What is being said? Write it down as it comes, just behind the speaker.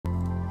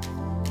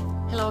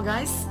Hello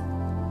guys,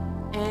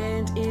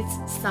 and it's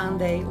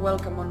Sunday.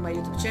 Welcome on my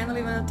YouTube channel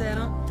Ivana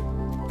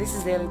Tarot. This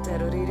is Daily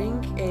Tarot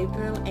Reading,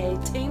 April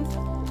 18th,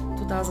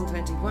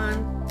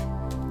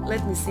 2021.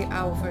 Let me see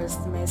our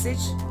first message.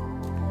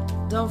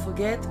 Don't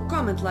forget,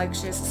 comment, like,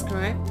 share,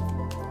 subscribe.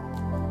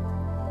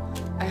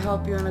 I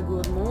hope you're in a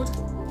good mood.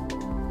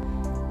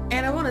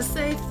 And I want to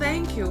say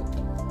thank you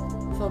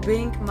for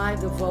being my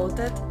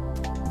devoted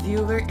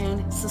viewer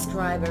and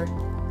subscriber.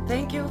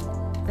 Thank you,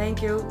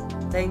 thank you,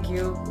 thank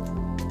you.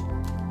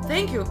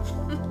 Thank you.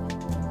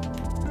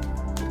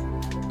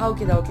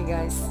 Okie dokie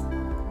guys.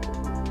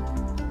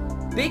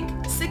 Big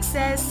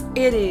success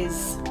it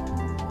is.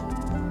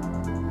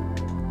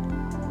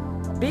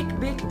 Big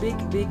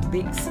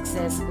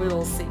success. We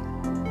will see.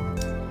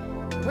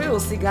 We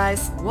will see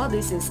guys what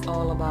this is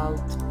all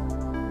about.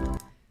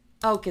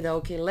 Okie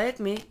dokie, let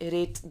me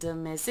read the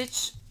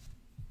message.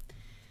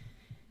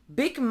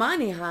 Big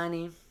money,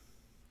 honey.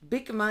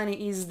 Big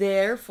money is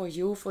there for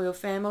you, for your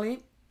family.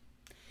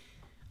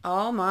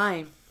 Oh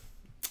my.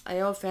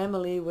 Your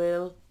family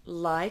will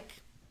like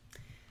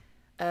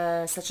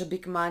such a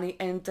big money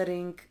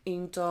entering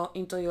into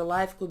your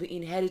life. Could be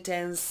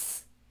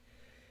inheritance,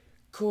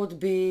 could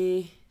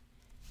be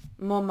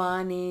more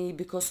money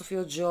because of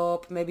your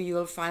job. Maybe you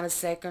will find a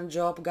second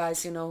job,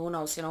 guys. You know, who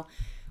knows, you know.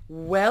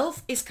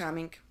 Wealth is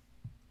coming.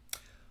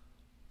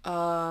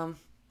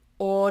 Honor,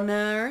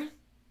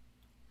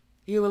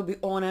 you will be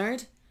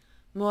honored,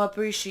 more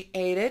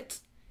appreciated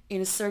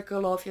in a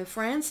circle of your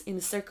friends, in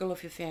a circle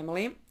of your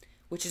family,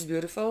 which is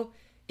beautiful.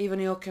 Even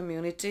your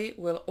community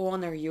will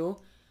honor you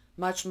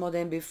much more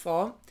than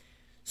before.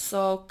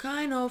 So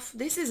kind of,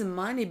 this is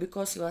money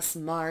because you are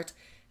smart.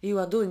 You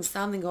are doing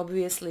something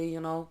obviously, you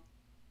know,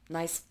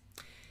 nice.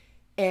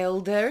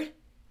 Elder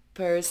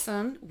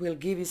person will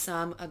give you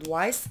some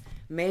advice,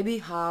 maybe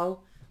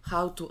how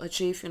to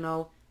achieve, you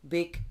know,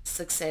 big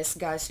success,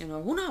 guys. You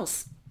know, who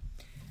knows?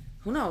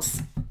 Who knows?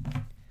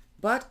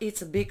 But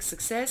it's a big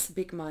success,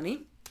 big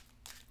money,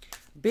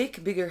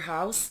 bigger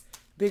house,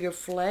 bigger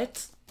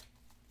flat,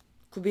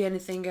 could be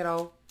anything at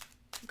all.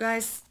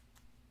 Guys,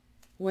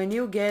 when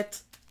you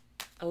get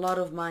a lot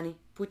of money,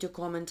 put your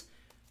comment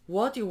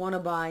what you want to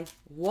buy,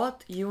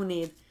 what you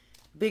need.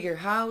 Bigger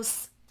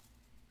house,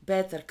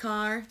 better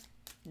car,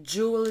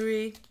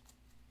 jewelry,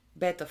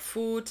 better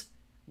food,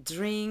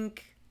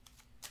 drink,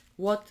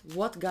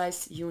 what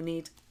guys you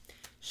need.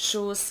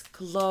 Shoes,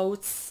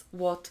 clothes,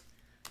 what?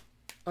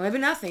 Or maybe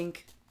nothing.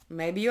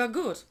 Maybe you are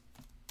good,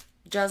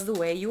 just the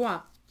way you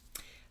are.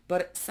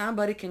 But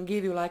somebody can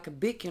give you like a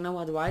big, you know,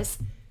 advice,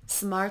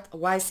 smart,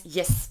 wise,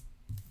 yes.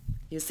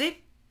 You see?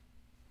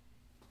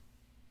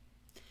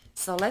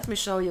 So let me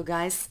show you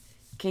guys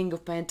King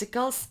of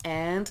Pentacles,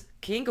 and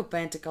King of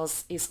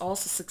Pentacles is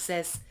also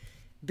success,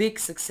 big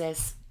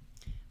success,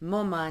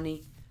 more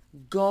money,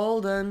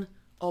 golden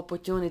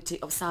opportunity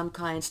of some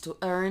kind to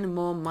earn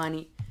more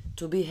money,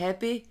 to be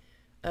happy,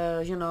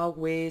 you know,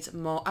 with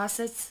more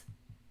assets,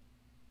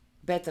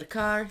 better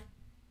car,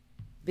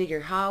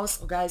 bigger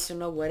house, or guys, you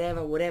know,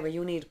 whatever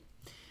you need.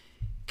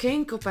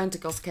 King of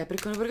Pentacles,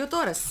 Capricorn, Virgo,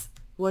 Taurus.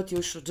 What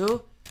you should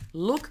do,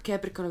 look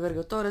Capricorn,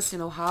 Virgo, Taurus, you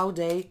know, how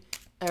they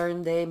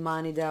earn their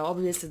money. They're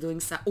obviously doing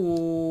some...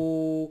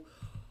 Ooh,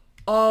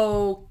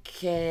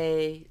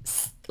 okay,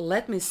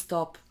 let me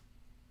stop.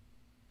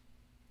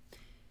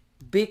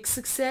 Big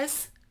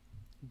success,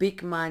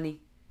 big money,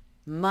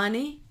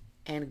 money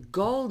and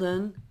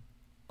golden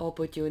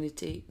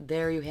opportunity.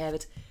 There you have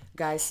it.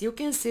 Guys, you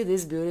can see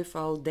this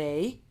beautiful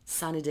day,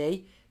 sunny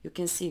day. You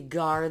can see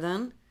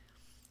garden,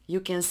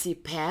 you can see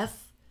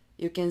path,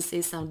 you can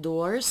see some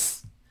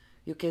doors,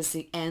 you can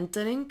see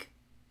entering.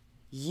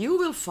 You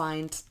will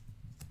find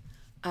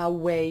a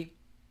way,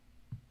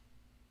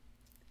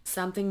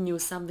 something new,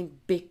 something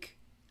big,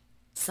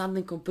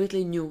 something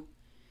completely new,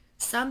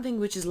 something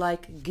which is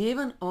like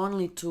given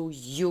only to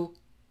you.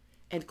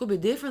 And it could be a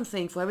different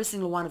thing for every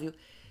single one of you,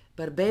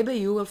 but baby,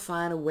 you will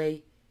find a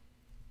way.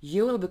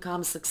 You will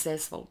become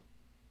successful.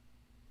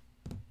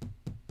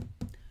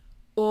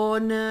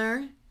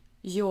 Honor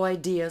your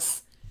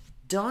ideas.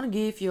 Don't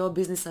give your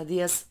business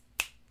ideas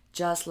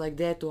just like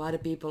that to other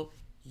people.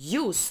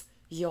 Use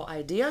your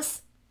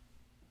ideas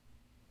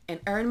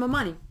and earn more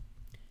money.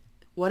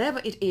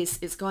 Whatever it is,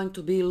 it's going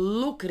to be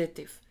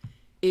lucrative.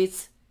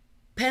 It's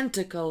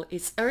pentacle,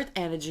 it's earth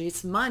energy,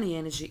 it's money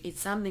energy,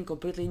 it's something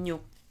completely new.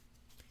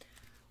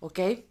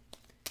 Okay?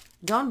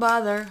 Don't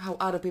bother how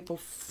other people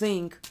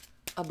think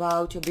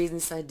about your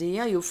business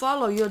idea. You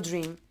follow your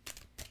dream.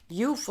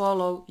 You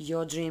follow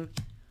your dream.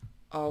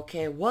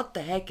 Okay, what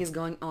the heck is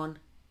going on?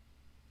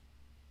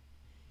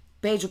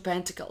 Page of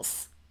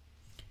Pentacles.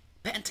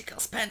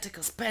 Pentacles,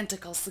 Pentacles,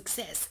 Pentacles,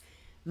 success.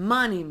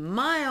 Money,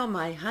 my oh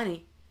my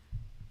honey.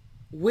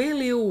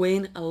 Will you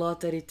win a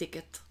lottery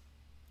ticket?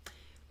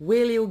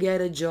 Will you get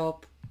a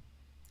job?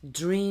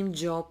 Dream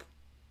job.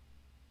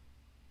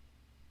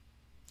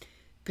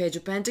 Page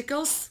of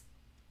Pentacles.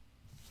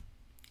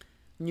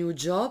 New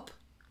job.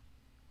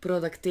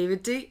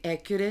 Productivity,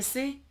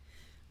 accuracy.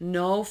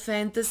 No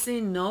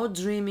fantasy, no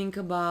dreaming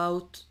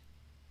about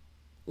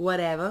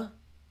whatever.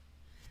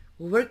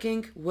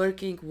 working,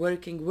 working,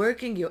 working,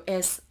 working your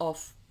ass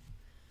off.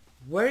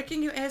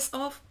 Working your ass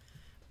off,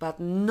 but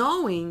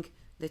knowing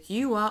that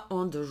you are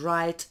on the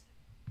right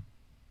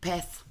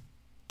path.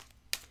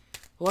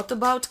 What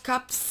about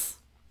cups?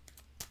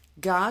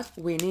 God,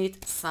 we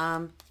need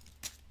some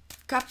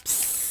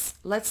cups.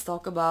 Let's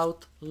talk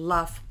about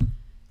love.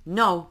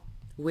 No,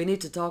 we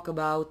need to talk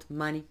about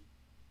money.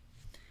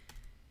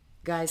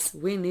 Guys,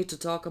 we need to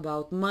talk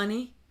about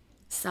money.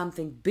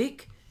 Something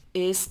big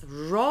is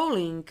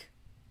rolling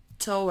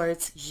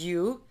towards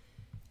you.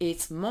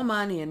 It's more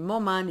money and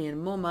more money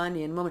and more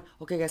money and more money.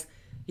 Okay, guys,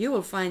 you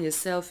will find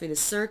yourself in a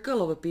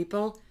circle of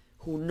people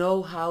who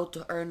know how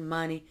to earn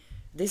money.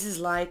 This is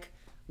like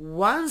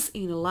once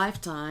in a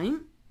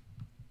lifetime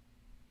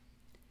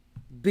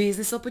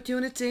business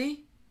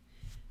opportunity.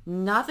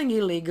 Nothing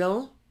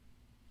illegal.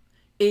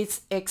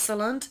 It's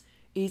excellent.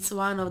 It's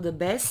one of the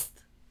best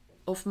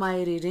of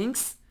my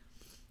readings,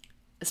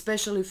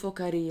 especially for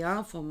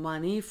career, for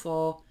money,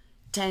 for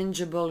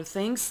tangible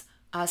things,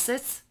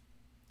 assets,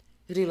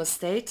 real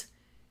estate,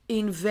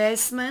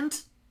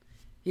 investment.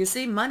 You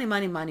see, money,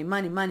 money, money,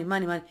 money, money,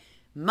 money, money.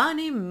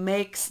 Money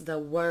makes the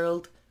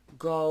world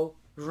go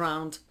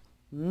round.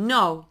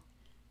 No,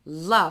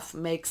 love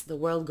makes the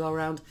world go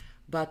round,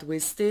 but we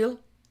still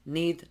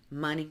need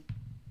money.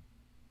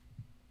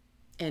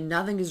 And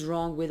nothing is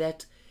wrong with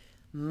that.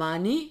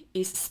 Money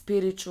is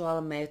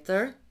spiritual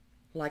matter,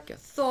 like your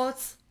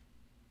thoughts,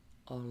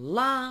 or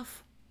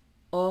love,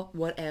 or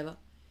whatever.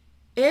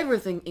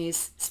 Everything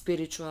is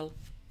spiritual.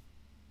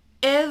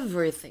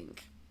 Everything.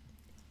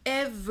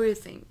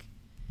 Everything.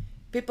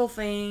 People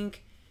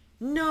think,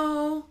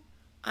 no,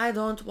 I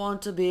don't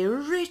want to be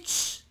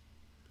rich.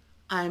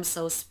 I'm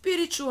so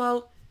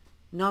spiritual.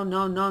 No,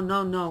 no, no,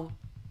 no, no.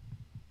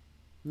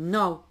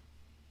 No.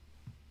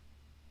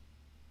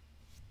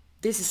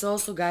 This is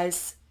also,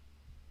 guys,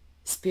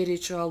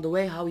 spiritual, the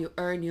way how you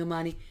earn your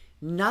money.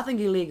 Nothing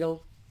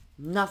illegal.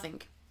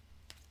 Nothing.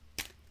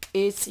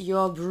 It's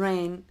your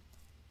brain.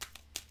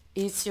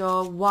 It's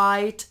your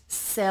white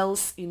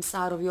cells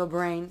inside of your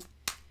brain.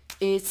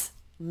 It's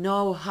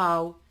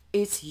know-how.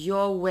 It's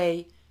your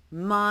way.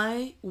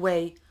 My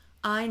way.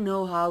 I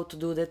know how to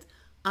do that.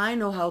 I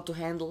know how to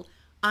handle.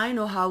 I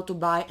know how to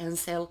buy and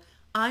sell.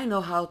 I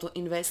know how to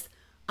invest.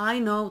 I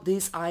know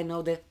this, I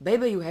know that.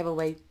 Baby, you have a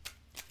way.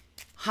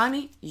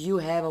 Honey, you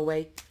have a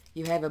way.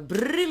 You have a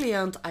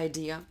brilliant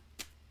idea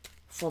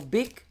for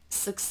big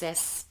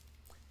success.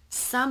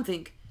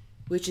 Something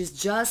which is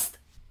just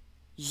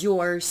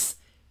yours.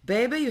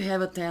 Baby, you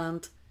have a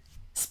talent.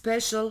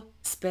 Special,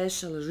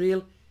 special,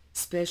 real,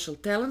 special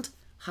talent.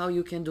 How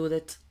you can do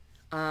that.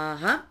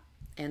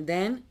 And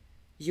then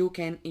you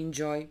can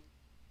enjoy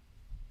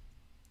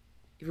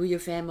with your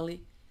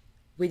family,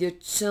 with your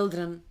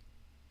children,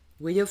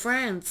 with your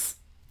friends.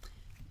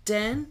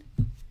 Then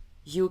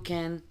you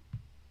can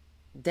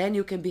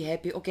be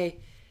happy. Okay,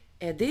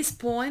 at this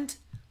point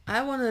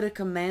I want to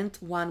recommend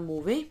one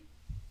movie.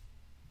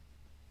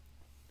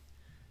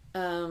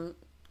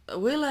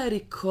 Will I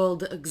recall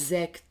the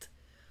exact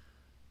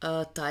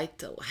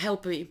title?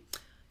 Help me.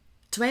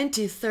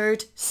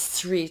 23rd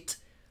Street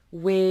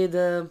with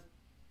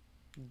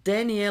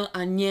Daniel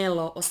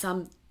Agnello or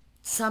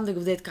something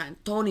of that kind.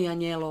 Tony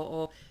Agnello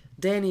or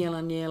Daniel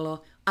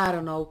Agnello. I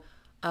don't know.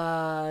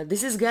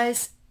 This is,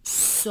 guys,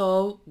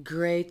 so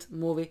great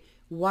movie.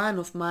 One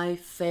of my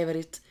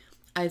favorite.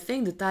 I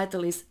think the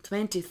title is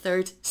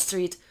 23rd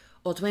Street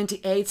or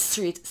 28th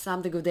Street,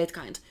 something of that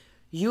kind.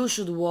 You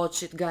should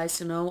watch it, guys.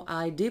 You know,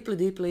 I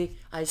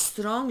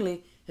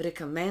strongly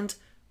recommend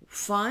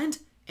find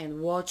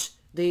and watch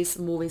this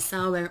movie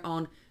somewhere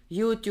on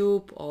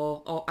YouTube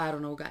or I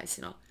don't know, guys,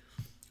 you know,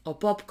 or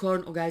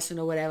popcorn, or guys, you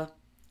know, whatever.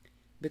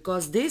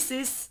 Because this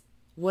is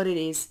what it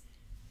is.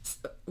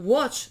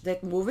 Watch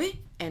that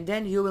movie and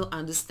then you will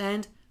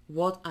understand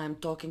what I'm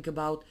talking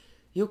about.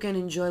 You can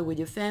enjoy with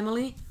your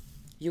family.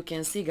 You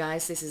can see,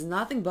 guys, this is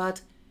nothing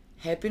but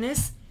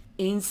happiness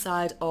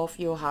inside of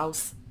your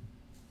house.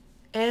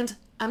 And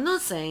I'm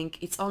not saying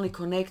it's only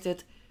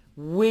connected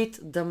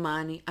with the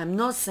money. I'm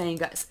not saying,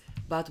 guys,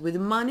 but with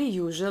money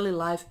usually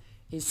life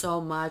is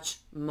so much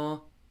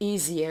more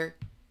easier.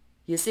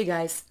 You see,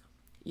 guys,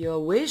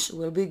 your wish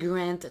will be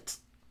granted.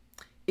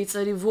 It's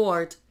a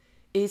reward.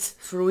 It's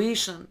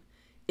fruition.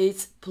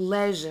 It's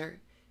pleasure.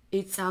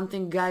 It's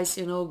something, guys,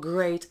 you know,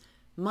 great.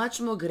 Much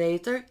more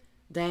greater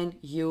than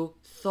you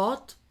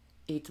thought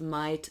it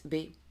might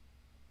be.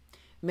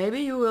 Maybe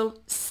you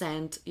will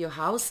send your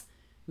house.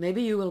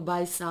 Maybe you will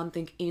buy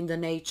something in the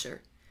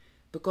nature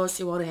because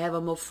you want to have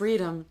a more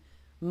freedom,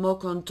 more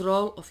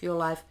control of your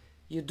life.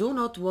 You do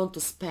not want to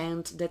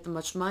spend that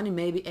much money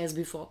maybe as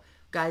before.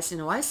 Guys, you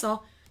know, I saw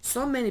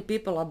so many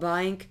people are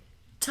buying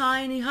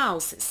tiny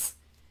houses,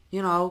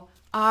 you know,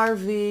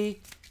 RV,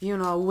 you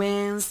know,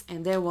 vans,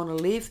 and they want to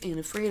live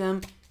in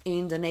freedom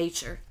in the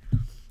nature.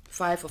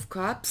 5 of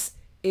Cups,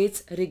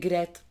 it's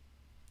regret.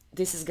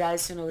 This is,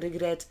 guys, you know,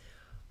 regret.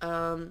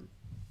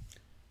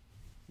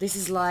 This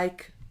is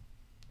like,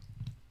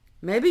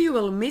 maybe you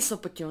will miss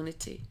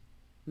opportunity.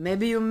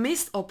 Maybe you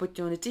missed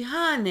opportunity,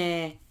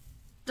 honey.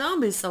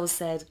 Don't be so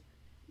sad.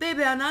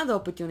 Baby, another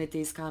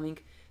opportunity is coming.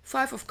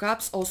 Five of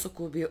Cups also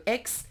could be your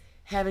ex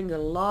having a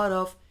lot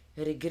of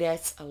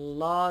regrets,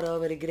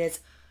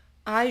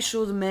 I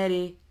should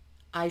marry,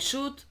 I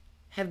should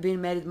have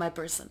been married my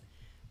person.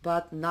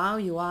 But now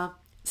you are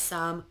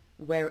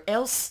somewhere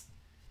else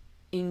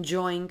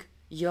enjoying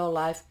your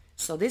life.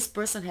 So this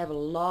person have a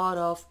lot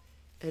of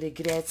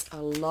regrets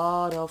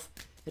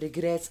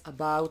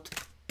about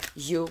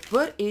you.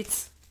 But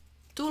it's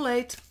too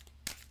late.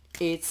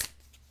 It's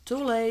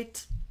too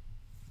late.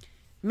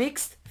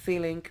 Mixed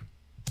feeling.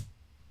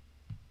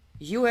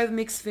 You have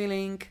mixed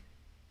feeling.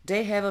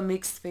 They have a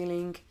mixed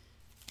feeling.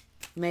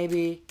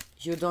 Maybe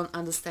you don't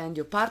understand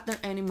your partner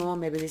anymore.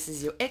 Maybe this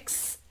is your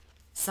ex.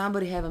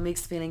 Somebody have a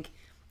mixed feeling.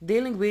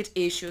 Dealing with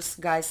issues,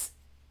 guys.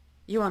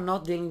 You are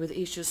not dealing with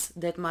issues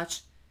that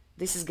much.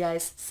 This is,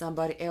 guys,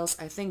 somebody else.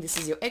 I think this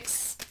is your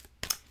ex.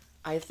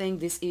 I think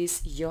this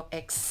is your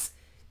ex.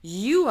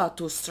 You are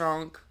too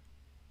strong.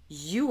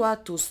 You are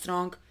too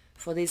strong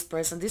for this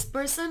person. This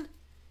person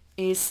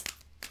is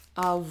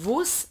a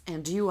wuss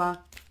and you are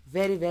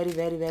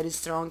very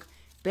strong.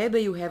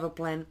 Baby, you have a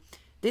plan.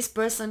 This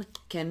person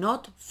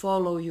cannot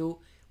follow you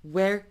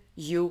where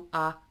you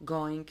are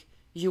going.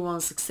 You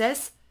want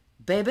success?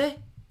 Baby,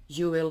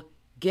 you will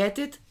get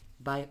it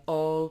by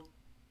all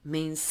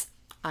means.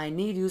 I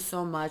need you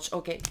so much.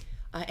 Okay,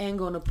 I ain't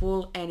gonna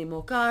pull any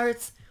more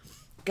cards.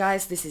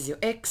 Guys, this is your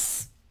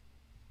ex.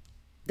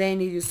 They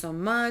need you so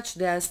much.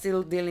 They are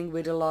still dealing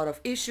with a lot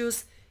of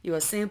issues. You are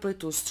simply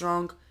too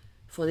strong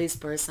for this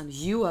person.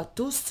 You are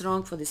too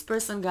strong for this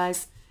person,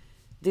 guys.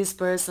 This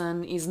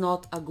person is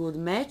not a good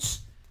match.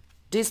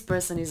 This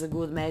person is a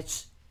good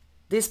match.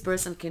 This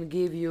person can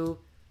give you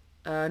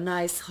a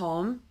nice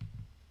home.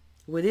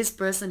 With this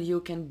person you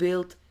can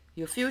build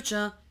your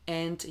future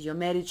and your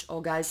marriage,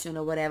 or guys, you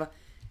know, whatever.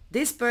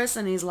 This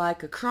person is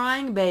like a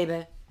crying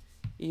baby.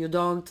 You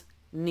don't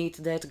need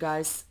that,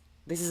 guys.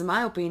 This is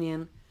my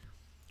opinion.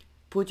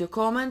 Put your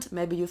comment,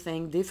 maybe you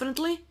think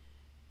differently,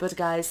 but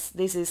guys,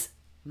 this is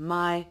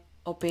my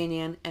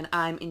opinion and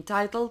I'm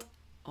entitled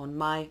on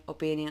my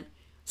opinion.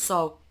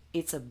 So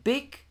it's a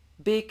big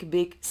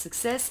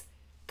success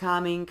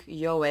coming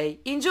your way.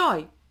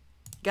 Enjoy!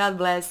 God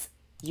bless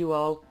you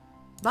all.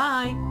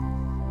 Bye!